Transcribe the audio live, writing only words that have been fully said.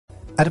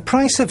At a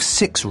price of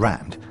 6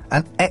 Rand,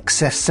 an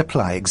excess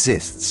supply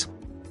exists.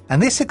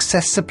 And this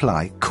excess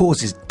supply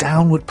causes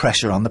downward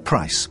pressure on the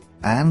price.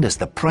 And as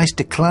the price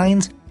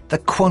declines, the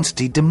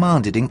quantity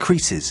demanded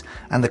increases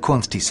and the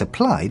quantity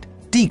supplied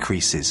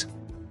decreases.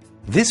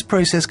 This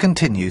process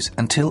continues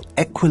until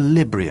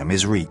equilibrium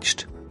is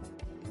reached.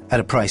 At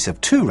a price of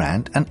 2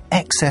 Rand, an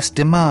excess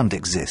demand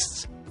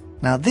exists.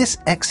 Now this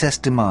excess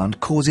demand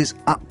causes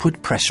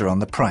upward pressure on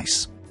the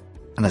price.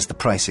 And as the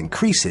price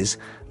increases,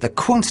 the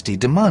quantity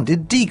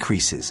demanded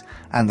decreases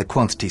and the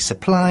quantity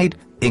supplied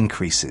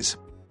increases.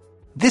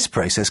 This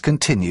process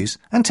continues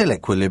until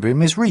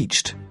equilibrium is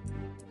reached.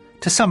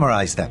 To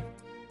summarise then,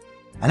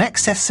 an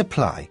excess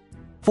supply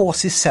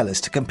forces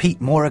sellers to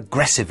compete more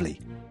aggressively,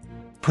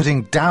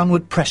 putting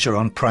downward pressure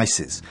on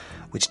prices,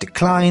 which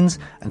declines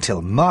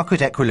until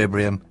market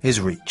equilibrium is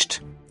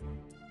reached.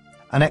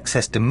 An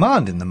excess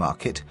demand in the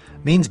market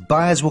means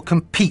buyers will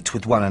compete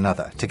with one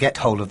another to get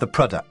hold of the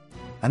product,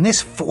 and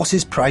this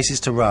forces prices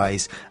to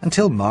rise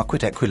until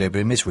market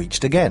equilibrium is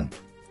reached again.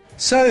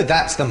 So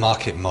that's the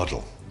market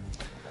model.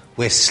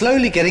 We're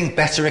slowly getting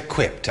better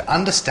equipped to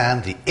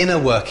understand the inner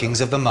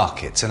workings of the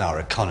markets and our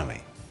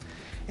economy.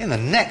 In the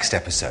next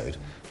episode,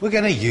 we're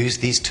going to use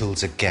these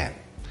tools again.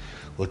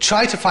 We'll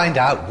try to find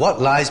out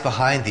what lies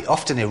behind the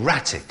often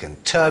erratic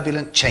and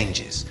turbulent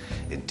changes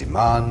in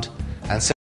demand,